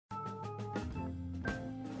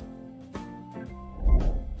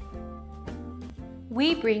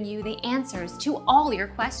we bring you the answers to all your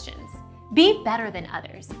questions. Be better than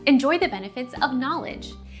others. Enjoy the benefits of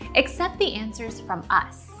knowledge. Accept the answers from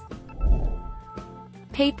us.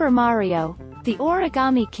 Paper Mario. The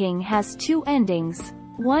Origami King has two endings,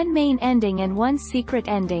 one main ending and one secret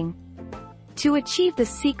ending. To achieve the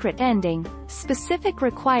secret ending, specific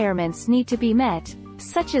requirements need to be met,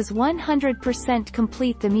 such as 100%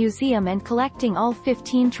 complete the museum and collecting all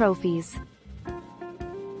 15 trophies.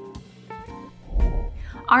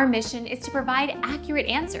 Our mission is to provide accurate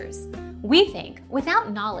answers. We think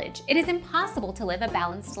without knowledge, it is impossible to live a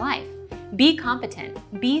balanced life. Be competent,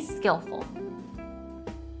 be skillful.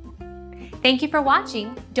 Thank you for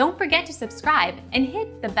watching. Don't forget to subscribe and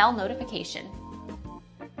hit the bell notification.